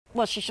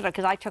Well, she should have,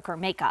 because I took her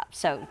makeup,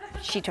 so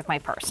she took my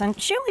purse, and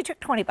she only took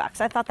 20 bucks.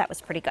 I thought that was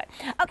pretty good.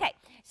 Okay,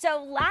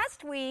 so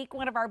last week,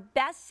 one of our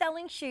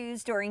best-selling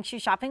shoes during Shoe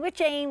Shopping with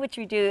Jane, which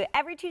we do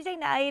every Tuesday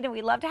night, and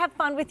we love to have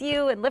fun with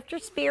you and lift your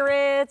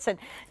spirits and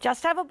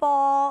just have a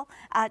ball.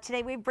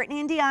 Today, we have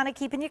Brittany and Deanna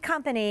keeping you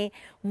company.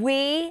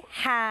 We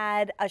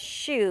had a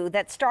shoe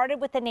that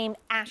started with the name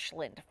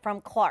Ashland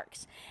from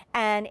Clarks,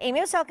 and Amy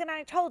Oselka and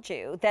I told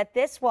you that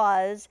this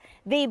was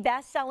the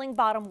best-selling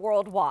bottom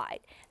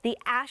worldwide. The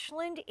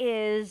Ashland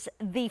is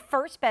the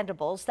first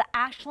bendables. The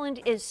Ashland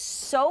is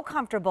so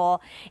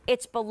comfortable.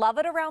 It's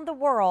beloved around the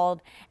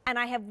world. And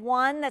I have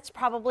one that's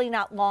probably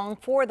not long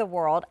for the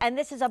world. And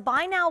this is a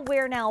buy now,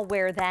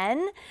 wear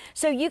then.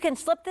 So you can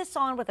slip this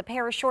on with a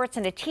pair of shorts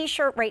and a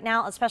t-shirt right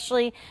now,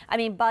 especially, I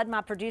mean, Bud, my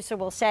producer,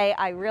 will say,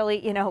 I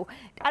really, you know,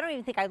 I don't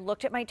even think I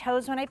looked at my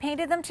toes when I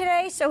painted them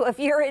today. So if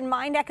you're in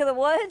my neck of the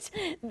woods,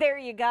 there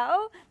you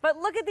go. But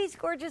look at these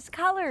gorgeous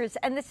colors.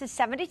 And this is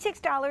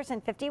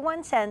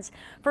 $76.51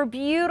 for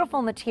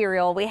beautiful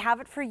material. We have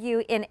it for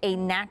you in a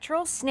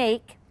natural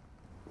snake.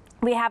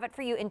 We have it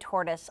for you in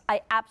tortoise.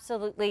 I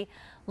absolutely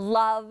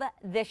love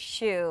this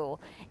shoe.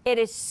 It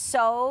is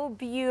so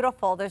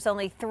beautiful. There's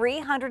only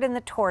 300 in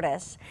the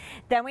tortoise.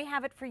 Then we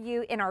have it for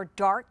you in our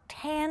dark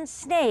tan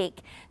snake.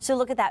 So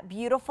look at that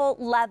beautiful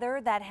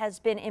leather that has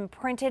been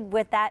imprinted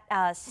with that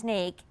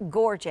snake.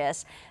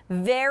 Gorgeous.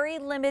 Very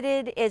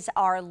limited is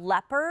our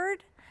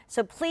leopard.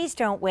 So please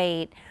don't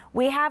wait.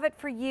 We have it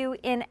for you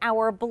in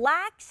our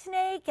black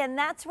snake, and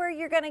that's where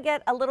you're going to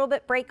get a little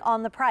bit break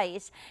on the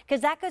price,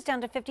 because that goes down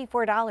to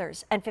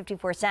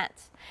 $54.54.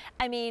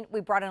 I mean,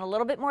 we brought in a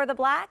little bit more of the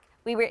black.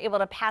 We were able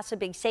to pass a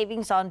big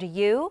savings on to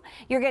you.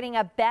 You're getting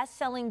a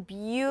best-selling,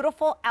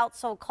 beautiful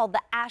outsole called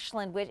the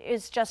Ashland, which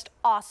is just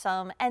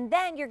awesome. And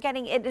then you're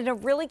getting it in a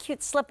really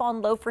cute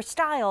slip-on loafer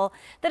style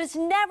that is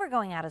never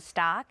going out of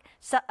stock.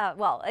 So,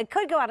 well, it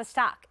could go out of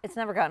stock. It's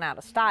never going out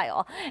of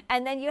style.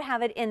 And then you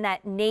have it in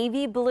that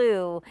navy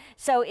blue.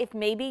 So if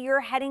maybe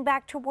you're heading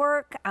back to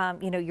work,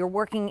 you know, you're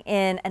working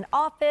in an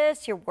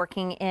office, you're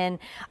working in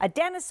a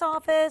dentist's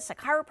office, a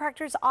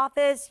chiropractor's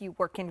office, you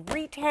work in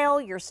retail,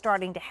 you're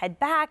starting to head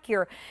back,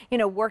 you're, you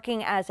know,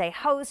 working as a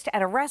host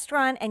at a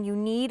restaurant, and you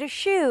need a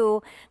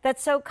shoe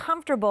that's so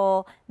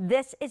comfortable,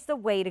 this is the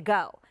way to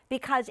go,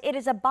 because it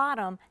is a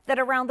bottom that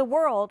around the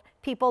world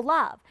people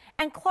love.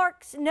 And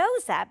Clarks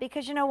knows that,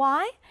 because you know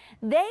why?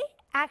 They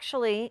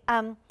actually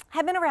have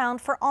been around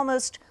for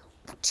almost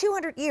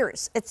 200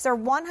 years. It's their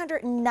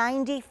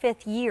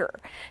 195th year.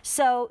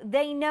 So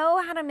they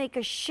know how to make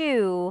a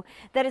shoe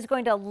that is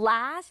going to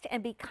last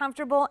and be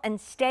comfortable and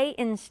stay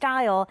in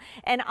style.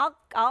 And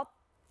I'll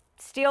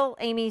steal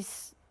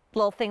Amy's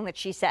little thing that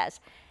she says.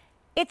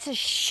 It's a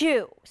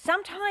shoe.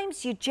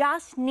 Sometimes you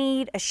just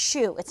need a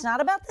shoe. It's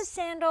not about the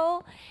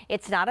sandal.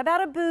 It's not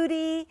about a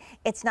booty.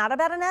 It's not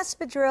about an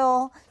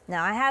espadrille.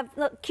 Now I have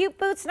cute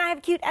boots and I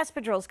have cute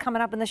espadrilles coming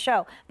up in the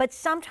show. But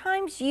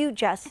sometimes you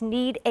just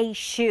need a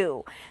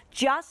shoe,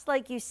 just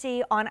like you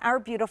see on our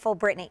beautiful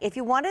Brittany. If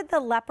you wanted the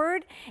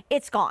leopard,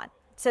 it's gone.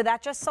 So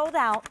that just sold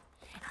out.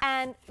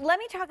 And let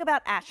me talk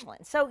about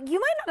Ashland. So you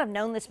might not have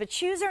known this, but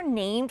shoes are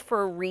named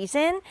for a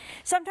reason.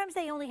 Sometimes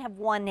they only have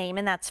one name,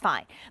 and that's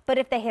fine. But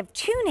if they have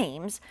two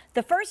names,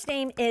 the first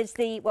name is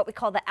what we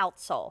call the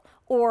outsole,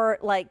 or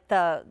like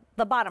the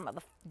bottom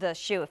of the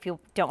shoe, if you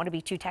don't want to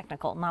be too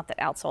technical. Not that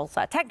outsole's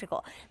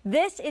technical.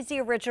 This is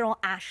the original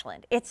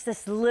Ashland. It's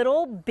this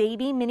little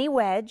baby mini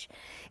wedge.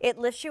 It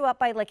lifts you up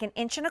by like 1.25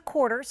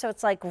 inches, so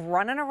it's like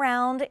running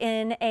around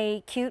in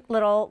a cute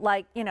little,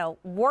 like, you know,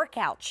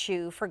 workout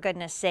shoe, for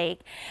goodness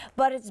sake.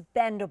 But it's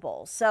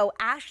bendable. So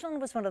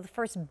Ashland was one of the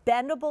first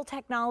bendable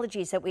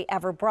technologies that we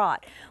ever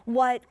brought.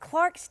 What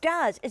Clarks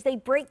does is they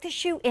break the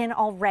shoe in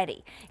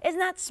already. Isn't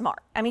that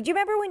smart? I mean, do you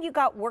remember when you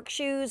got work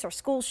shoes or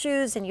school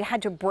shoes and you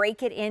had to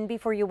break it in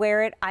before you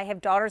wear it? I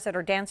have daughters that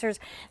are dancers.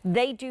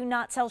 They do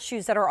not sell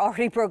shoes that are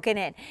already broken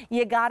in.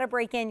 You got to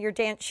break in your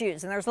dance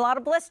shoes, and there's a lot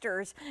of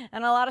blisters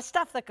and a lot of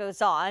stuff that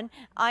goes on.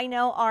 I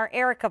know our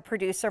Erica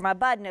producer, my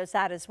Bud, knows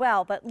that as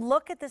well. But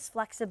look at this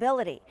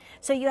flexibility.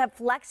 So you have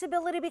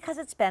flexibility because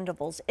it's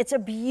bendables. It's a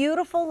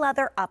beautiful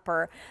leather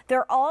upper.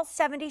 They're all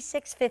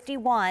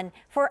 $76.51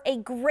 for a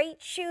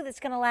great shoe that's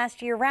going to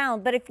last year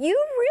round. But if you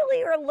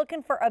really are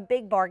looking for a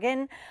big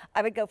bargain,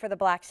 I would go for the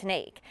black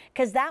snake,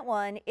 because that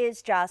one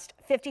is just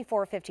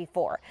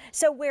 $54.54.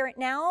 So wear it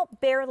now,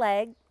 bare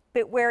leg,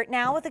 but wear it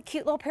now with a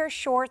cute little pair of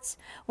shorts.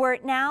 Wear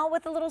it now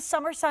with a little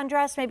summer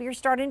sundress. Maybe you're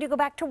starting to go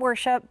back to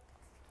worship.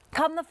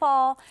 Come the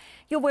fall,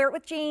 you'll wear it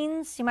with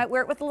jeans. You might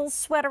wear it with a little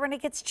sweater when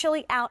it gets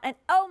chilly out. And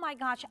oh my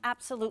gosh,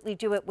 absolutely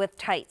do it with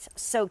tights.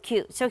 So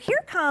cute. So here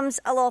comes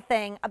a little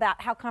thing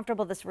about how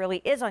comfortable this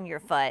really is on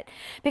your foot,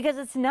 because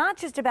it's not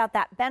just about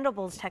that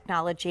bendables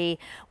technology.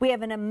 We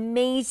have an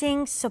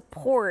amazing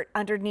support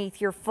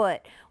underneath your foot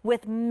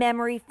with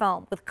memory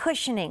foam, with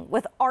cushioning,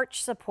 with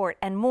arch support,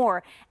 and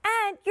more.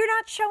 And you're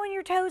not showing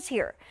your toes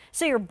here.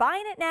 So you're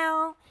buying it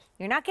now.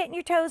 you're not getting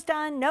your toes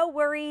done, no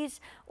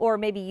worries. Or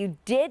maybe you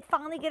did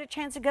finally get a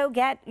chance to go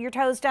get your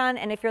toes done,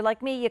 and if you're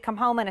like me, you come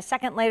home and a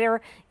second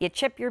later, you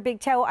chip your big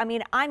toe. I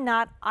mean,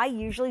 I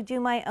usually do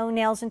my own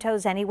nails and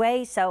toes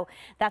anyway, so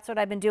that's what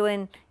I've been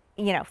doing,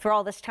 you know, for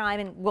all this time,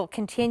 and will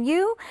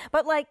continue.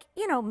 But like,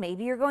 you know,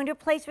 maybe you're going to a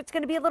place where it's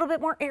going to be a little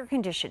bit more air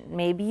conditioned.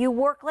 Maybe you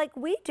work like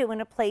we do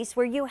in a place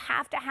where you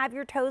have to have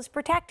your toes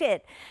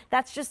protected.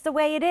 That's just the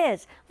way it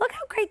is. Look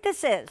how great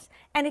this is.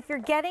 And if you're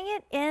getting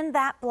it in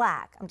that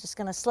black, I'm just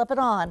going to slip it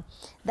on.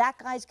 That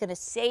guy's going to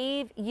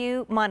save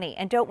you money.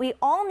 And don't we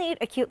all need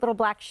a cute little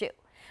black shoe?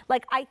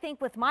 Like, I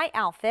think with my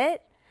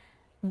outfit,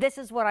 this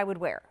is what I would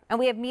wear. And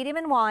we have medium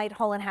and wide,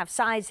 whole and half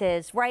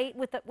sizes, right?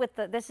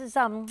 This is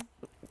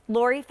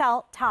Lori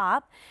felt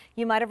top.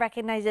 You might have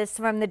recognized this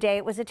from the day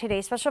it was a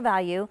Today Special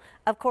Value.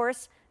 Of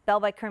course, Bell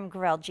by Crim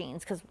Gravel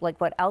jeans, because like,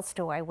 what else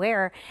do I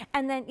wear?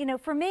 And then, you know,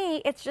 for me,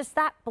 it's just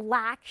that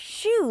black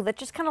shoe that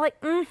just kind of like,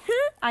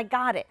 I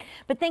got it.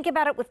 But think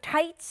about it with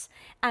tights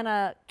and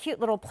a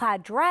cute little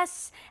plaid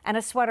dress and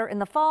a sweater in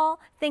the fall.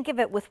 Think of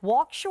it with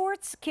walk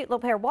shorts, cute little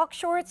pair of walk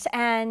shorts,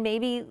 and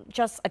maybe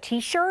just a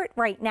t-shirt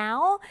right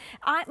now.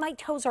 My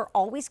toes are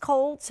always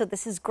cold, so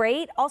this is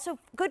great. Also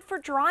good for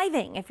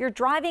driving. If you're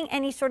driving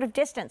any sort of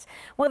distance,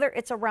 whether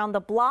it's around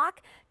the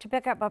block to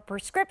pick up a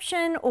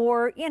prescription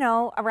or, you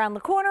know, around the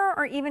corner,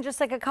 or even just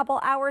like a couple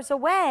hours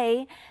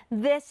away,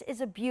 this is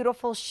a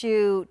beautiful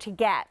shoe to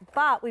get.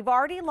 But we've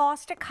already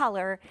lost a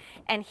color,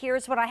 and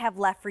here's what I have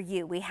left for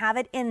you. We have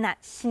it in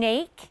that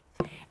snake,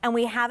 and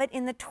we have it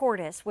in the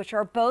tortoise, which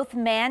are both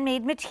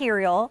man-made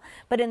material,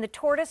 but in the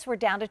tortoise, we're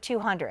down to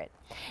 200.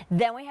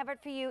 Then we have it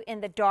for you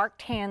in the dark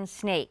tan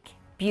snake.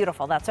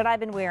 Beautiful. That's what I've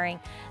been wearing.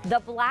 The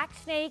black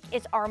snake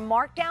is our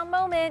markdown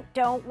moment.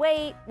 Don't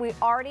wait. We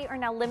already are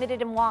now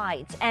limited in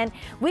wides. And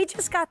we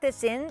just got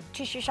this in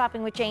to Shoe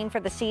Shopping with Jane for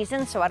the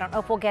season, so I don't know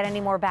if we'll get any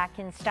more back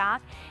in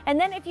stock. And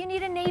then if you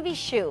need a navy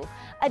shoe,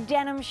 a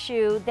denim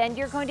shoe, then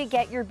you're going to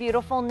get your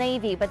beautiful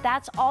navy, but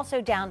that's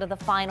also down to the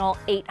final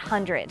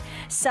 800.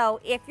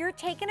 So if you're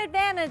taking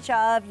advantage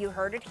of, you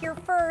heard it here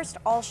first,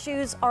 all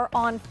shoes are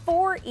on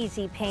 4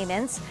 easy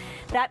payments.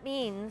 That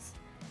means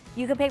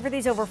you can pay for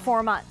these over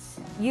 4 months.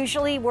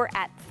 Usually we're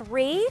at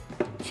 3.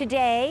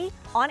 Today,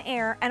 on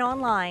air and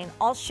online,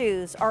 all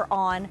shoes are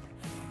on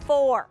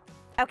 4.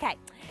 Okay,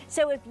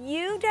 so if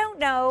you don't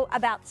know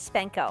about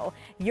Spenco,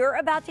 you're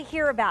about to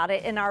hear about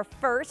it in our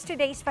first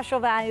Today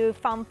Special Value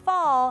from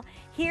fall.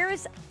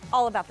 Here's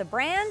all about the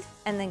brand,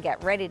 and then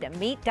get ready to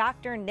meet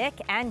Dr.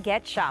 Nick and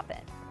get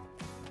shopping.